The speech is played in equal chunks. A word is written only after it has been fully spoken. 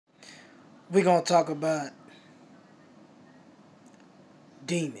We're going to talk about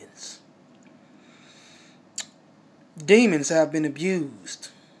demons. Demons have been abused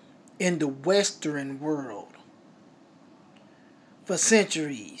in the Western world for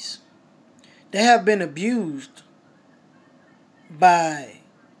centuries. They have been abused by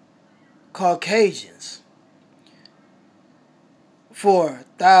Caucasians for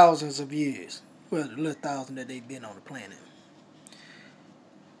thousands of years. Well, the little thousand that they've been on the planet.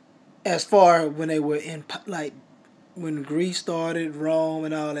 As far when they were in, like, when Greece started, Rome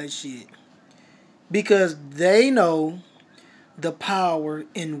and all that shit. Because they know the power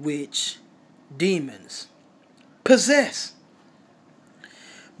in which demons possess.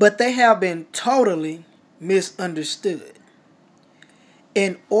 But they have been totally misunderstood.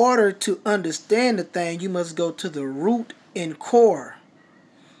 In order to understand the thing, you must go to the root and core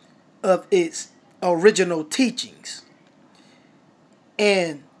of its original teachings.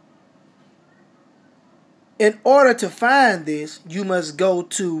 And in order to find this, you must go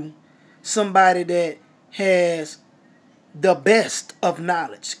to somebody that has the best of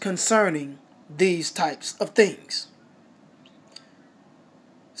knowledge concerning these types of things.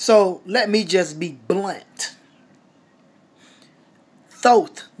 So let me just be blunt.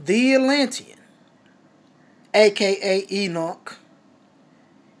 Thoth the Atlantean, aka Enoch,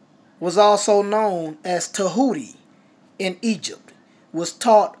 was also known as Tahuti in Egypt, was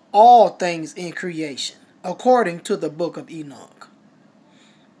taught all things in creation, according to the book of Enoch.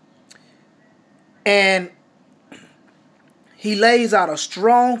 And he lays out a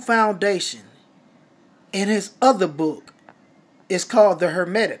strong foundation in his other book. It's called the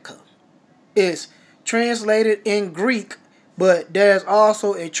Hermetica. It's translated in Greek, but there's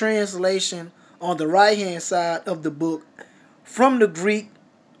also a translation on the right-hand side of the book from the Greek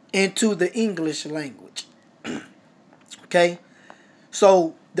into the English language. Okay?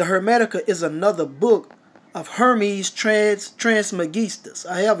 So the Hermetica is another book of Hermes Trismegistus,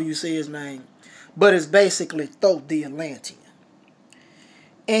 however you say his name, but it's basically Thoth the Atlantean.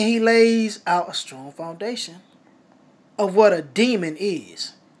 And he lays out a strong foundation of what a demon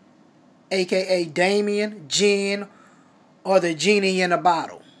is, aka Damien, Jinn, or the genie in a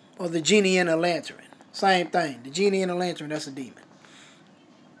bottle, or the genie in a lantern. Same thing. The genie in a lantern, that's a demon.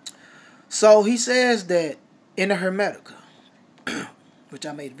 So he says that in the Hermetica, which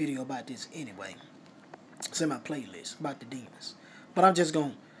I made a video about this anyway. It's in my playlist about the demons. But I'm just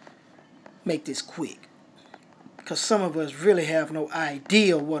going to make this quick, because some of us really have no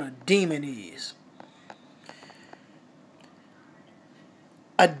idea what a demon is.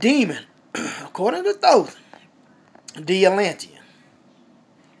 A demon, according to Thoth the Atlantean,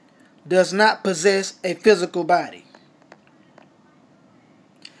 does not possess a physical body.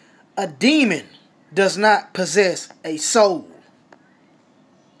 A demon does not possess a soul.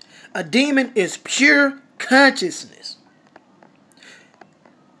 A demon is pure consciousness.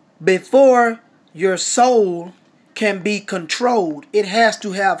 Before your soul can be controlled, it has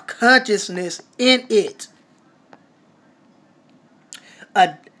to have consciousness in it.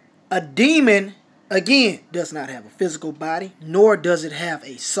 A demon, again, does not have a physical body, nor does it have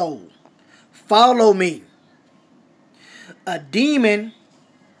a soul. Follow me. A demon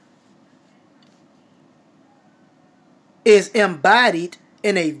is embodied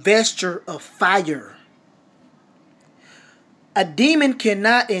in a vesture of fire. A demon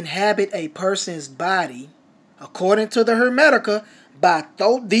cannot inhabit a person's body, according to the Hermetica, by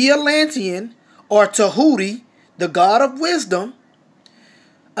Thoth the Atlantean or Tahuti, the god of wisdom.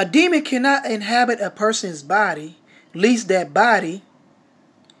 A demon cannot inhabit a person's body, lest that body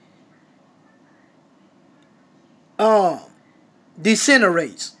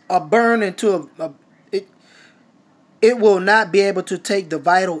disintegrates or burn into it will not be able to take the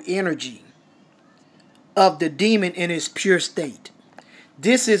vital energy of the demon in its pure state.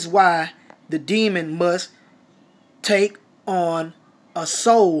 This is why the demon must take on a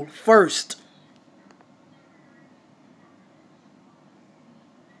soul first.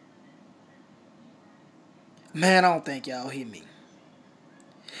 Man, I don't think y'all hear me.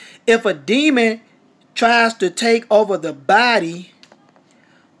 If a demon tries to take over the body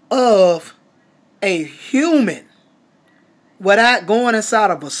of a human without going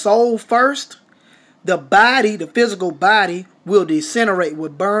inside of a soul first, the body, the physical body, will disintegrate, will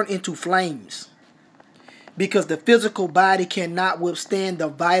burn into flames. Because the physical body cannot withstand the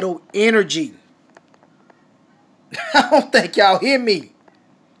vital energy. I don't think y'all hear me.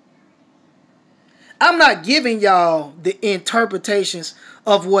 I'm not giving y'all the interpretations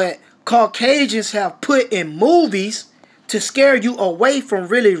of what Caucasians have put in movies to scare you away from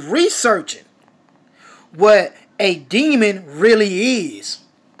really researching what a demon really is.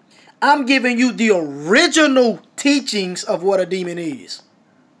 I'm giving you the original teachings of what a demon is.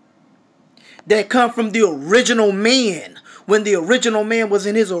 That come from the original man. When the original man was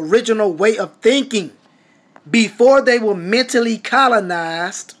in his original way of thinking. Before they were mentally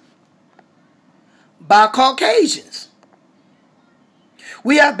colonized by Caucasians.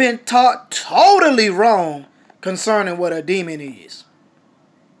 We have been taught totally wrong concerning what a demon is.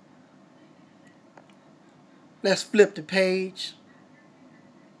 Let's flip the page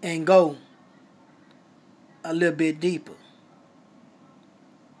and go a little bit deeper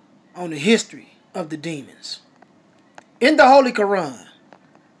on the history of the demons. In the Holy Quran,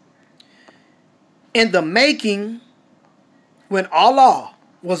 in the making, when Allah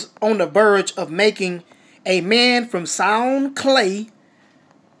was on the verge of making a man from sound clay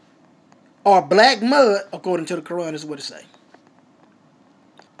or black mud, according to the Quran is what it say.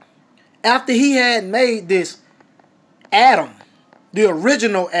 After he had made this Adam, the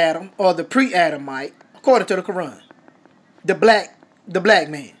original Adam or the pre-Adamite, according to the Quran, the black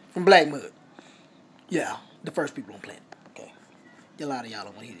man from black mud. Yeah, the first people on planet. Okay, a lot of y'all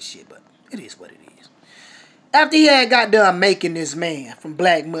don't want to hear this shit, but it is what it is. After he had got done making this man from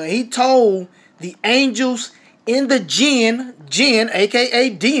black mud, he told the angels in the jinn, aka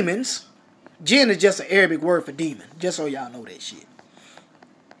demons. Jinn is just an Arabic word for demon, just so y'all know that shit.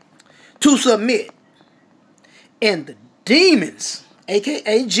 To submit. And the demons,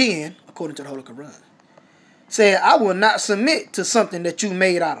 aka jinn, according to the Holy Quran, said, I will not submit to something that you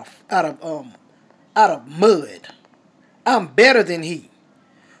made out of mud. I'm better than he.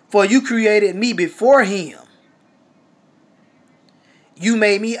 For you created me before him. You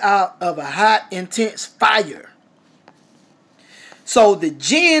made me out of a hot, intense fire. So the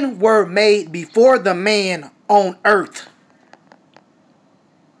jinn were made before the man on earth.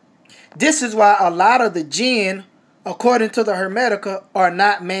 This is why a lot of the jinn, according to the Hermetica, are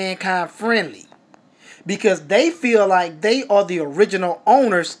not mankind friendly. Because they feel like they are the original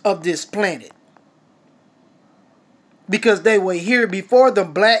owners of this planet. Because they were here before the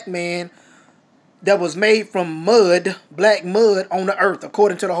black man that was made from mud, black mud on the earth,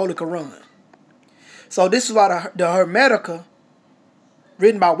 according to the Holy Quran. So this is why the Hermetica,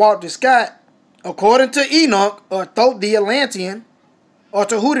 written by Walter Scott, according to Enoch, or Thoth the Atlantean, or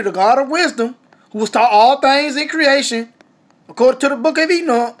Tahuti, the god of wisdom, who was taught all things in creation, according to the book of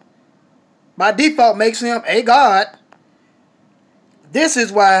Enoch, by default makes him a god. This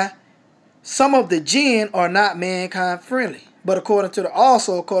is why some of the jinn are not mankind friendly. But according to the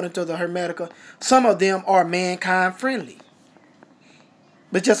Hermetica, some of them are mankind friendly.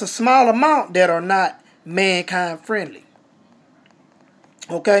 But just a small amount that are not mankind friendly.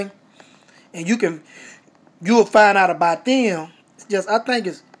 Okay? And you'll find out about them. I think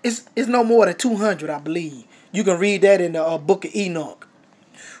it's no more than 200, I believe. You can read that in the book of Enoch,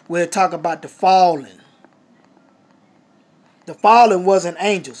 where it talk about the fallen. The fallen wasn't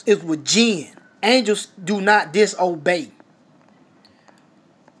angels. It was jinn. Angels do not disobey.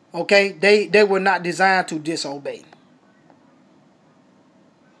 Okay? They were not designed to disobey.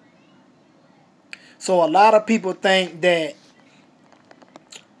 So a lot of people think that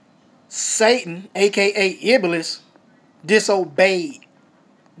Satan, aka Iblis, disobeyed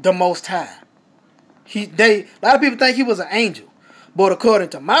the Most High. A lot of people think he was an angel. But according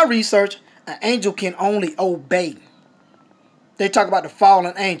to my research, an angel can only obey. They talk about the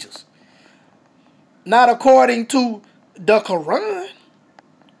fallen angels. Not according to the Quran.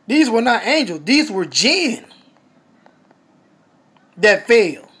 These were not angels. These were jinn that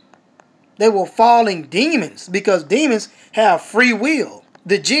fell. They were falling demons, because demons have free will.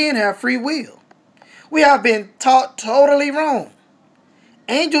 The jinn have free will. We have been taught totally wrong.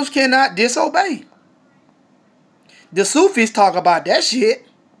 Angels cannot disobey. The Sufis talk about that shit.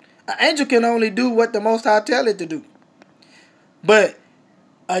 An angel can only do what the Most High tell it to do. But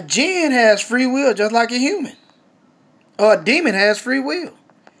a jinn has free will just like a human. Or a demon has free will.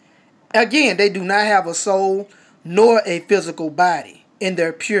 Again, they do not have a soul nor a physical body in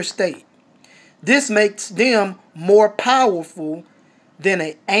their pure state. This makes them more powerful than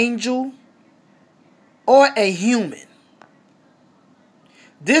an angel or a human.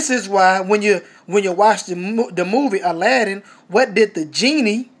 This is why when you watch the movie Aladdin, what did the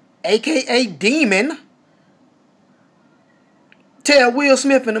genie, aka demon, tell Will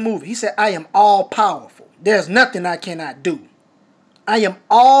Smith in the movie? He said, I am all powerful. There's nothing I cannot do. I am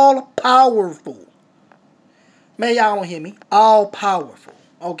all powerful. Man, y'all don't hear me. All powerful.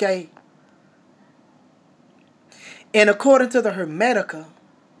 Okay? And according to the Hermetica,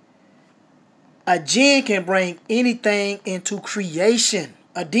 a jinn can bring anything into creation.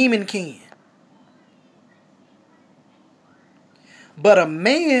 A demon can. But a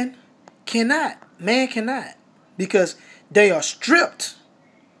man Cannot. Man cannot. Because they are stripped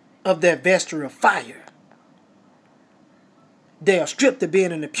of that vesture of fire. They are stripped of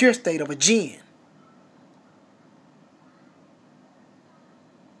being in the pure state of a jinn.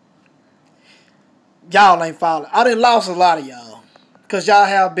 Y'all ain't following. I done lost a lot of y'all. Because y'all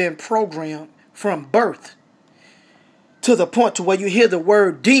have been programmed from birth to the point to where you hear the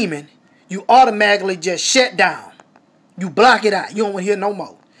word demon, you automatically just shut down. You block it out. You don't want to hear no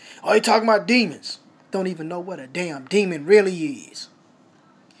more. Oh, you talking about demons. Don't even know what a damn demon really is.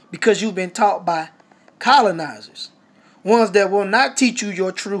 Because you've been taught by colonizers. Ones that will not teach you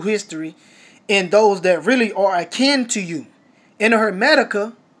your true history. And those that really are akin to you. In the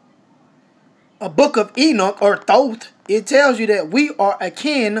Hermetica, a book of Enoch or Thoth, it tells you that we are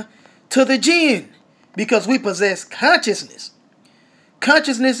akin to the jinn. Because we possess consciousness.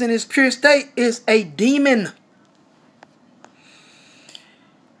 Consciousness in its pure state is a demon.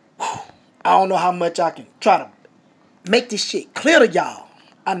 I don't know how much I can try to make this shit clear to y'all.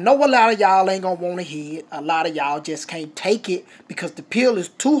 I know a lot of y'all ain't gonna want to hear it. A lot of y'all just can't take it because the pill is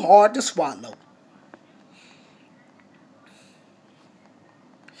too hard to swallow.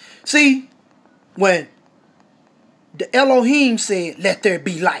 See, when the Elohim said, "Let there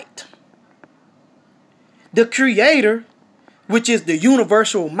be light," the Creator, which is the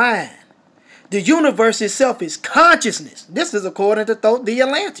universal mind, the universe itself is consciousness. This is according to Thoth the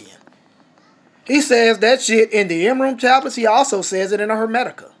Atlantean. He says that shit in the Emerald Tablets. He also says it in the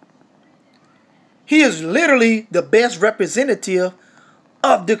Hermetica. He is literally the best representative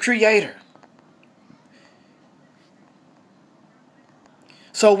of the Creator.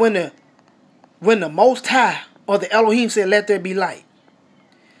 So when the Most High or the Elohim said, "Let there be light,"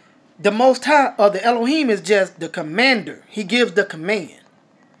 the Most High or the Elohim is just the commander. He gives the command.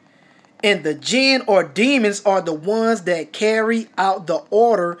 And the jinn or demons are the ones that carry out the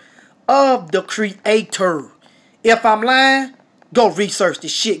order of the Creator. If I'm lying, go research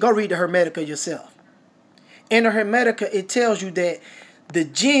this shit. Go read the Hermetica yourself. In the Hermetica, it tells you that the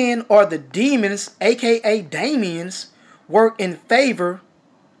jinn or the demons, aka Damians, work in favor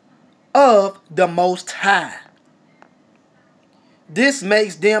of the Most High. This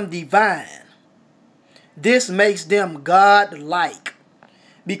makes them divine. This makes them God-like.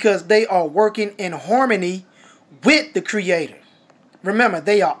 Because they are working in harmony with the Creator. Remember,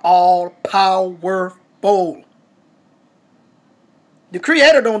 they are all powerful. The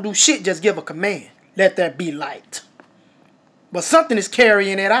Creator don't do shit, just give a command. Let there be light. But something is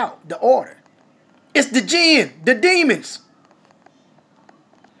carrying it out, the order. It's the jinn, the demons.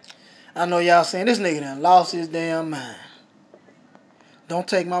 I know y'all saying this nigga done lost his damn mind. Don't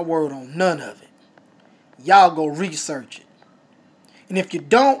take my word on none of it. Y'all go research it. And if you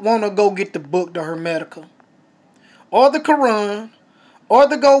don't want to go get the book, the Hermetica, or the Quran, or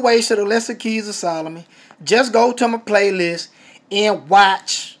the Go Waste of the Lesser Keys of Solomon, just go to my playlist and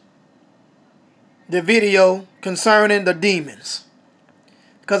watch the video concerning the demons.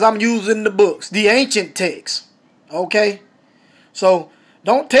 Because I'm using the books, the ancient texts. Okay? So,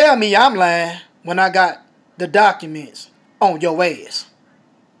 don't tell me I'm lying when I got the documents on your ass.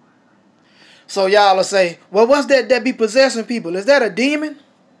 So y'all will say, well, what's that be possessing people? Is that a demon?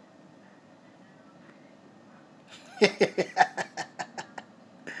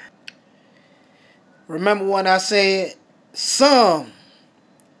 Remember when I said some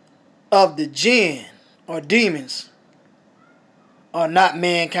of the jinn or demons are not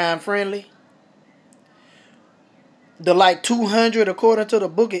mankind friendly? The like 200 according to the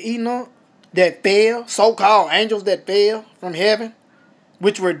book of Enoch that fell, so-called angels that fell from heaven,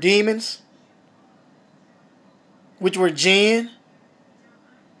 which were demons, which were jinn,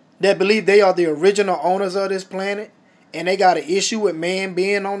 that believe they are the original owners of this planet, and they got an issue with man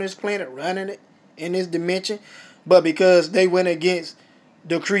being on this planet, running it in this dimension, but because they went against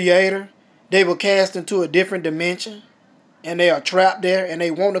the Creator, they were cast into a different dimension, and they are trapped there, and they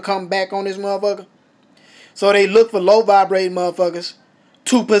want to come back on this motherfucker. So they look for low vibrating motherfuckers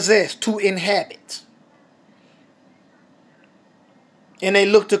to possess, to inhabit. And they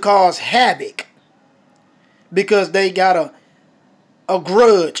look to cause havoc because they got a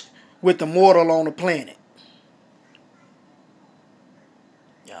grudge with the mortal on the planet.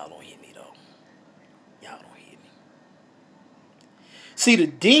 Y'all don't hear me though. Y'all don't hear me. See, the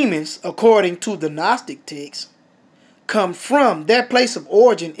demons, according to the Gnostic text, come from, their place of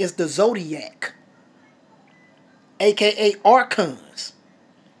origin is the zodiac, aka archons.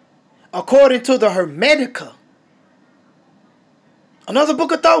 According to the Hermetica, another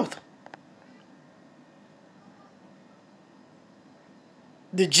book of Thoth,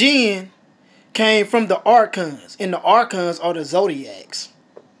 the jinn came from the archons, and the archons are the zodiacs.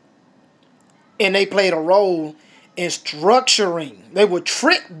 And they played a role in structuring. They were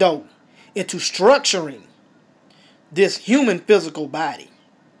tricked, though, into structuring this human physical body.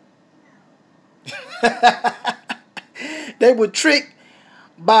 They were tricked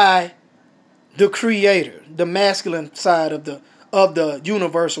by the creator, the masculine side of the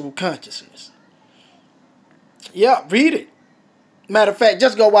universal consciousness. Yeah, read it. Matter of fact,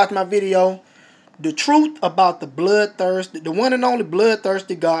 just go watch my video, The Truth About the Bloodthirsty, the one and only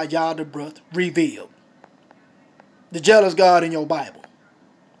bloodthirsty God, Yaldabaoth, revealed. The jealous God in your Bible.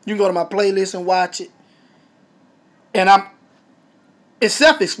 You can go to my playlist and watch it. And it's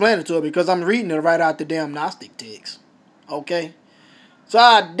self-explanatory because I'm reading it right out the damn Gnostic text. Okay? So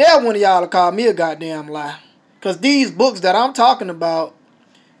I dare one of y'all to call me a goddamn lie. Because these books that I'm talking about,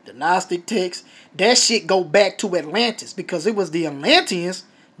 the Gnostic text, that shit go back to Atlantis. Because it was the Atlanteans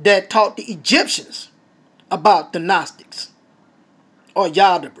that taught the Egyptians about the Gnostics. Or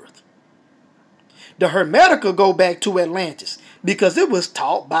Yaldabaoth. The Hermetica go back to Atlantis. Because it was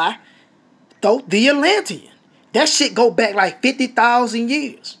taught by the Atlanteans. That shit go back like 50,000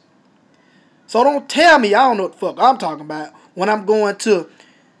 years. So don't tell me I don't know what the fuck I'm talking about when I'm going to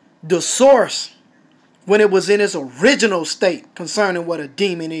the source when it was in its original state concerning what a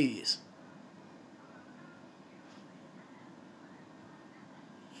demon is.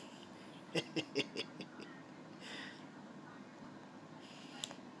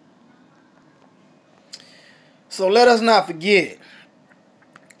 So let us not forget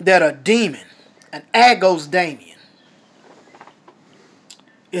that a demon, an Agos-Daemon,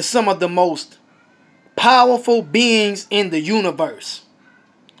 is some of the most powerful beings in the universe.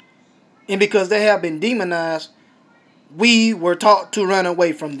 And because they have been demonized, we were taught to run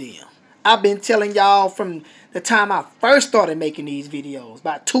away from them. I've been telling y'all from the time I first started making these videos,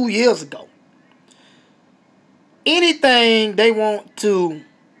 about 2 years ago. Anything they want to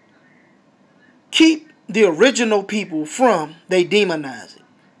keep the original people from, they demonize it.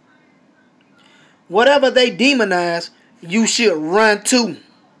 Whatever they demonize, you should run to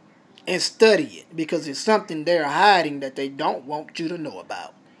and study it. Because it's something they're hiding that they don't want you to know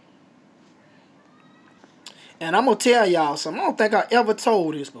about. And I'm going to tell y'all something. I don't think I ever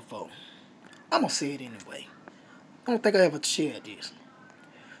told this before. I'm going to say it anyway. I don't think I ever shared this.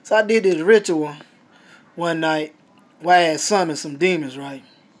 So I did this ritual one night where I had summoned some demons, right?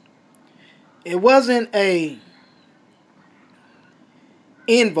 It wasn't a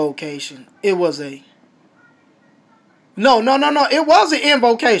invocation. It was a... No. It was an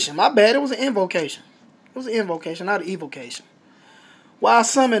invocation. My bad. It was an invocation. It was an invocation, not an evocation. Well, I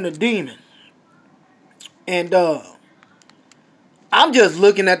summoned a demon. And I'm just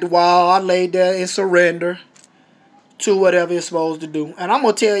looking at the wall. I laid there in surrender to whatever it's supposed to do. And I'm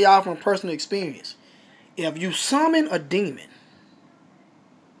going to tell y'all from personal experience. If you summon a demon,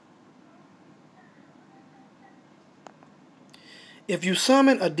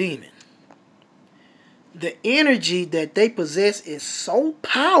 the energy that they possess is so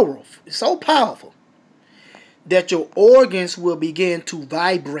powerful that your organs will begin to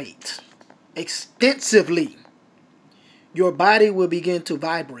vibrate extensively. Your body will begin to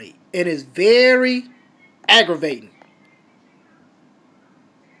vibrate. It is very aggravating.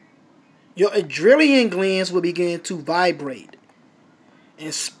 Your adrenaline glands will begin to vibrate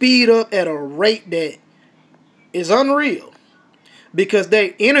and speed up at a rate that is unreal. Because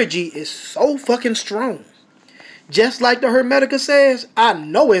their energy is so fucking strong. Just like the Hermetica says, I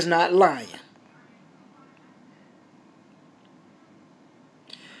know it's not lying.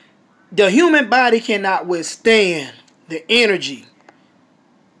 The human body cannot withstand the energy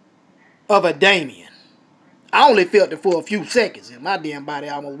of a Damien. I only felt it for a few seconds and my damn body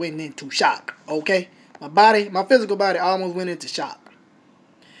almost went into shock. Okay? My physical body almost went into shock.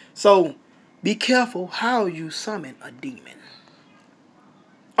 So, be careful how you summon a demon.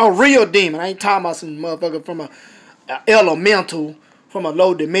 A real demon. I ain't talking about some motherfucker from a elemental, from a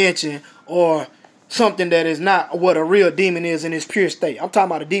low dimension, or something that is not what a real demon is in its pure state. I'm talking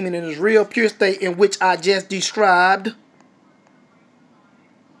about a demon in its real pure state in which I just described.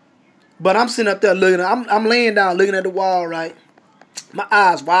 But I'm sitting up there looking, I'm laying down looking at the wall, right? My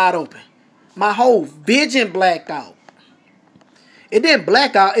eyes wide open. My whole vision blacked out. It didn't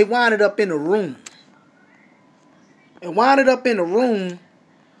black out, it winded up in the room. It winded up in the room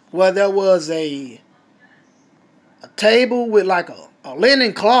where there was a table with like a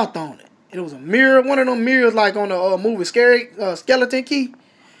linen cloth on it. It was a mirror, one of them mirrors like on the movie Skeleton Key.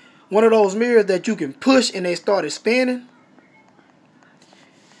 One of those mirrors that you can push and they started spinning.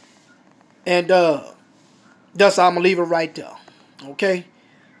 And that's how I'm going to leave it right there. Okay?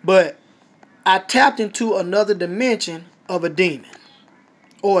 But I tapped into another dimension of a demon.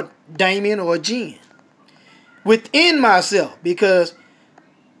 or daemon or jinn within myself, because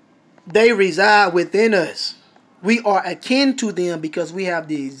they reside within us. We are akin to them because we have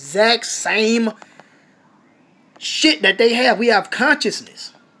the exact same shit that they have. We have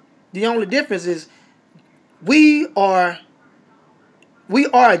consciousness. The only difference is we are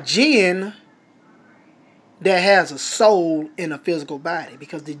a jinn that has a soul in a physical body,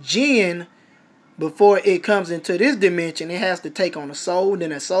 because the jinn, before it comes into this dimension, it has to take on a soul,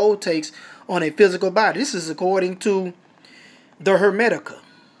 then a soul takes on a physical body. This is according to the Hermetica,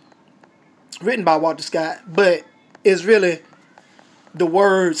 written by Walter Scott, but it's really the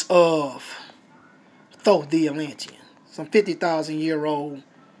words of Thoth the Atlantean, some 50,000-year-old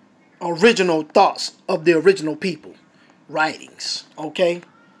original thoughts of the original people, writings, okay?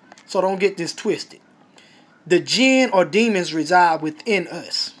 So don't get this twisted. The jinn or demons reside within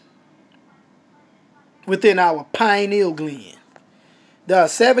us, within our pineal gland. There are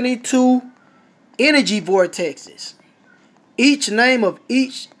 72 energy vortexes. Each name of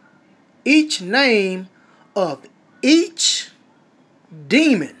each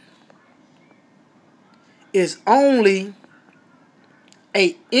demon is only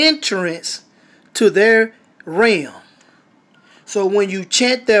an entrance to their realm. So when you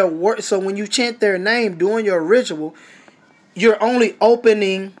chant their name during your ritual, you're only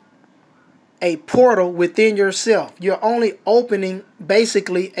opening a portal within yourself. You're only opening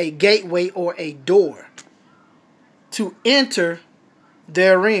basically a gateway or a door to enter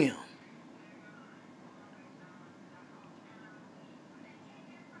their realm.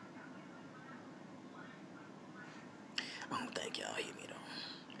 I don't think y'all hear me though.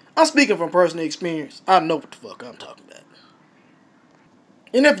 I'm speaking from personal experience. I know what the fuck I'm talking about.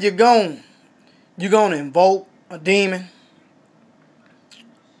 And if you're gonna invoke a demon,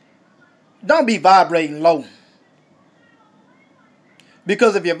 don't be vibrating low.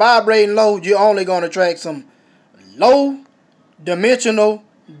 Because if you're vibrating low, you're only going to attract some low dimensional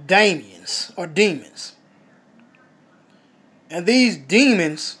daemons or demons. And these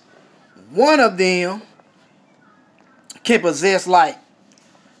demons, one of them can possess like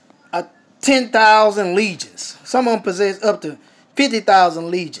 10,000 legions. Some of them possess up to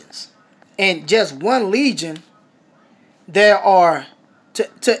 50,000 legions. And just one legion, there are,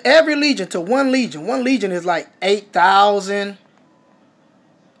 to every legion, to one legion is like 8,000,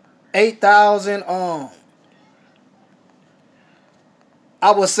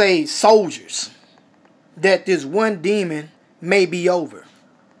 I would say soldiers that this one demon may be over.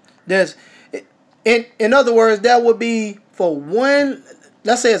 There's, in other words, that would be for one,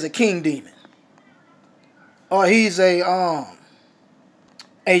 let's say it's a king demon, or he's a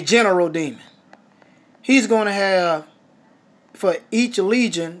general demon. He's going to have, for each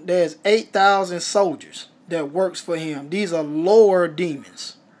legion, there's 8,000 soldiers that works for him. These are lower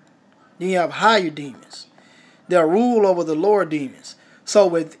demons. Then you have higher demons that rule over the lower demons. So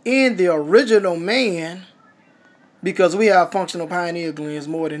within the original man, because we have functional pineal glands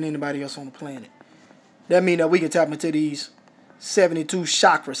more than anybody else on the planet, that means that we can tap into these 72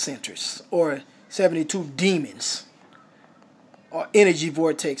 chakra centers, or 72 demons, or energy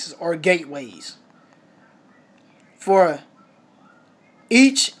vortexes, or gateways. For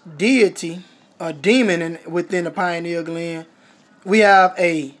each deity, a demon within the pineal gland, we have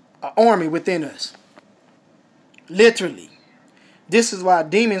an army within us. Literally. This is why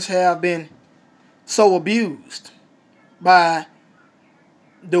demons have been so abused by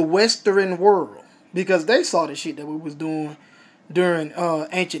the Western world, because they saw the shit that we was doing during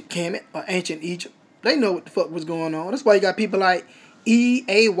ancient Kemet or ancient Egypt. They know what the fuck was going on. That's why you got people like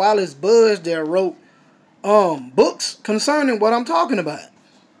E.A. Wallace Budge that wrote books concerning what I'm talking about.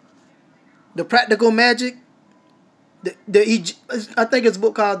 The Practical Magic, I think it's a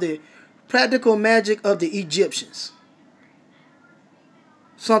book called The Practical Magic of the Egyptians.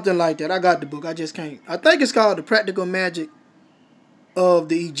 Something like that. I got the book. I just can't. I think it's called The Practical Magic of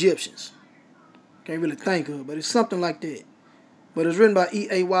the Egyptians. Can't really think of it, but it's something like that. But it's written by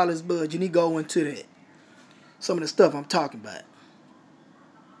E.A. Wallace Budge. You need to go into that. Some of the stuff I'm talking about.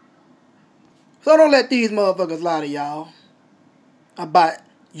 So don't let these motherfuckers lie to y'all about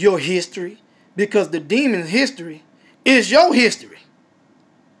your history, because the demon's history is your history.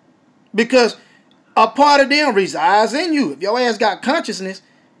 Because a part of them resides in you. If your ass got consciousness,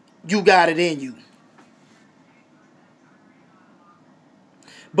 you got it in you.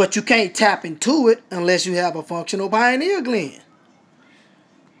 But you can't tap into it unless you have a functional pineal gland.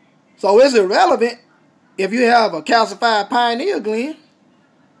 So it's irrelevant if you have a calcified pineal gland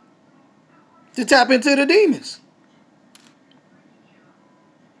to tap into the demons.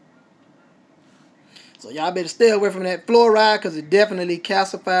 So y'all better stay away from that fluoride because it definitely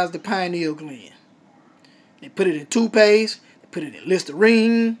calcifies the pineal gland. They put it in toothpaste. They put it in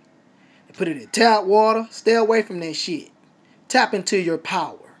Listerine. They put it in tap water. Stay away from that shit. Tap into your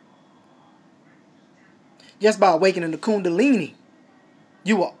power. Just by awakening the Kundalini,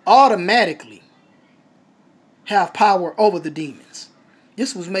 you will automatically have power over the demons.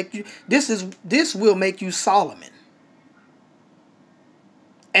 This will make you Solomon,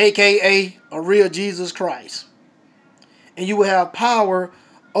 aka a real Jesus Christ. And you will have power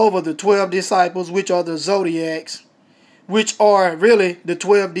over the 12 disciples, which are the zodiacs, which are really the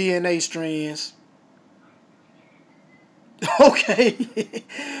 12 DNA strands. Okay.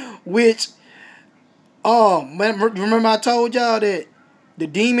 Which, remember I told y'all that the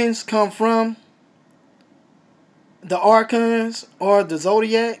demons come from the archons or the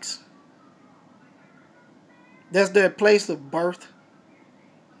zodiacs? That's their place of birth.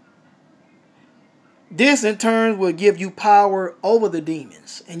 This in turn will give you power over the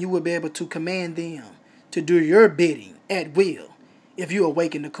demons, and you will be able to command them to do your bidding at will if you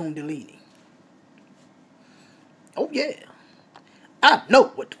awaken the Kundalini. Oh yeah. I know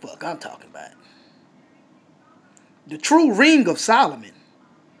what the fuck I'm talking about. The true ring of Solomon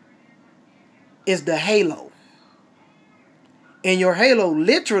is the halo. And your halo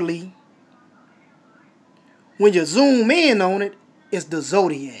literally, when you zoom in on it, is the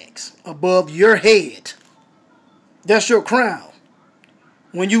zodiacs above your head. That's your crown.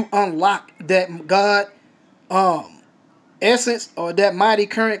 When you unlock that God essence or that mighty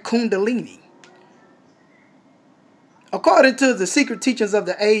current Kundalini. According to the secret teachings of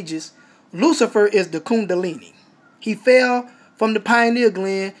the ages, Lucifer is the Kundalini. He fell from the pineal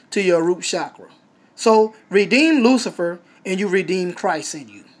gland to your root chakra. So redeem Lucifer and you redeem Christ in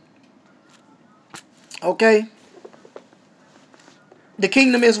you. Okay? The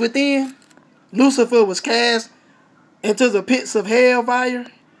kingdom is within. Lucifer was cast into the pits of hellfire.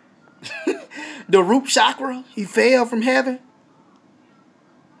 The root chakra, he fell from heaven.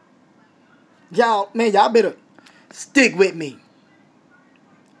 Y'all better stick with me.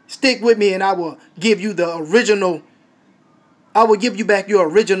 Stick with me and I will give you the original. I will give you back your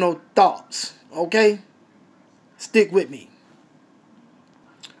original thoughts. Okay? Stick with me.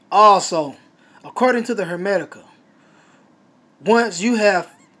 Also, according to the Hermetica, once you have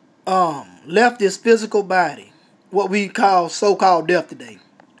left this physical body, what we call so-called death today,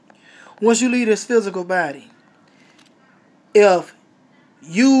 once you leave this physical body, if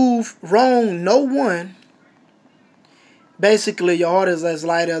you've wronged no one, basically your heart is as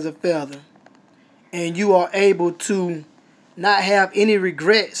light as a feather, and you are able to not have any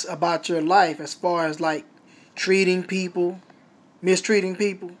regrets about your life as far as like treating people, mistreating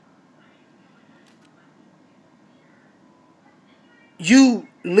people. You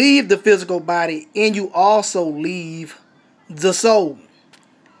leave the physical body and you also leave the soul.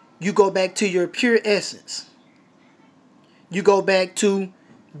 You go back to your pure essence. You go back to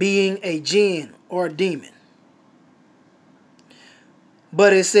being a jinn or a demon.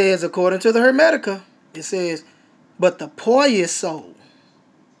 But it says, according to the Hermetica, it says, but the pious soul.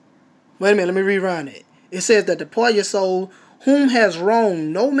 Wait a minute, let me rerun it. It says that the pious soul, whom has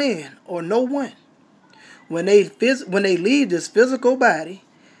wronged no man or no one, when they leave this physical body,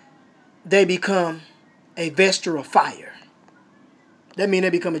 they become a vesture of fire. That means they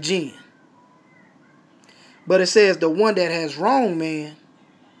become a jinn. But it says the one that has wronged man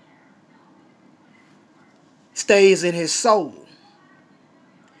stays in his soul.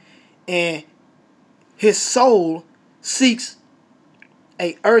 And his soul seeks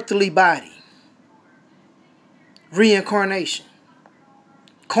a earthly body. Reincarnation.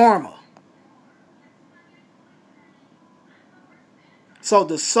 Karma. So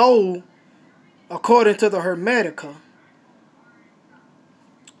the soul, according to the Hermetica,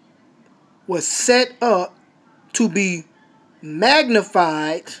 was set up to be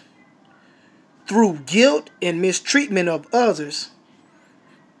magnified through guilt and mistreatment of others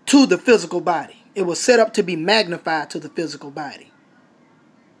to the physical body. It was set up to be magnified to the physical body.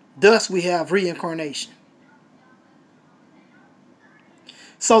 Thus we have reincarnation.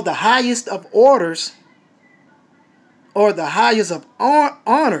 So the highest of orders, or the highest of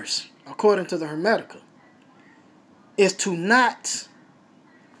honors, according to the Hermetica, is to not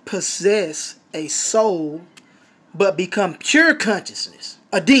possess a soul, but become pure consciousness,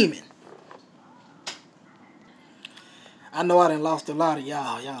 a demon. I know I done lost a lot of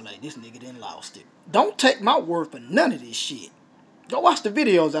y'all. Y'all like, this nigga done lost it. Don't take my word for none of this shit. Go watch the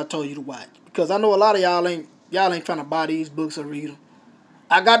videos I told you to watch. Because I know a lot of y'all ain't trying to buy these books or read them.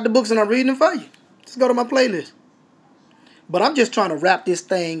 I got the books and I'm reading them for you. Just go to my playlist. But I'm just trying to wrap this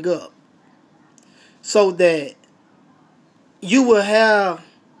thing up. so that you will have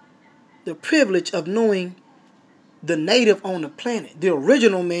the privilege of knowing the native on the planet, the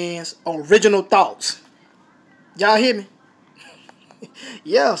original man's original thoughts. Y'all hear me?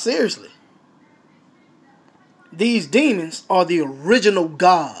 Yeah, seriously. These demons are the original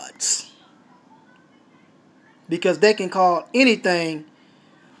gods, because they can call anything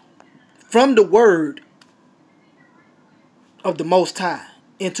from the word of the Most High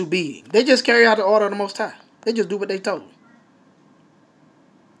into being. They just carry out the order of the Most High. They just do what they told.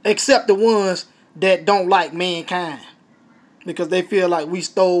 Except the ones that don't like mankind, because they feel like we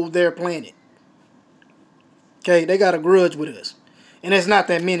stole their planet. Okay, they got a grudge with us. And it's not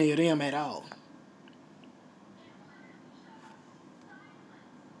that many of them at all.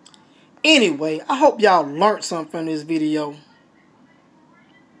 Anyway, I hope y'all learned something from this video.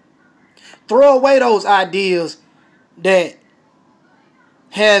 Throw away those ideas that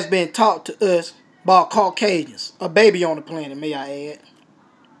has been taught to us by Caucasians, a baby on the planet, may I add.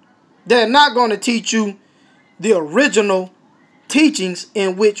 They're not going to teach you the original teachings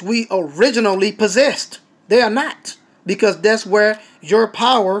in which we originally possessed. They are not, because that's where your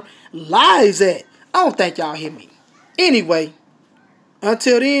power lies at. I don't think y'all hear me. Anyway,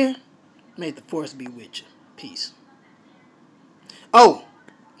 until then, may the force be with you. Peace. Oh,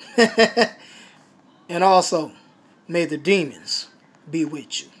 and also, may the demons be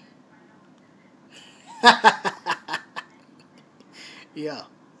with you. Yeah,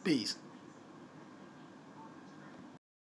 peace.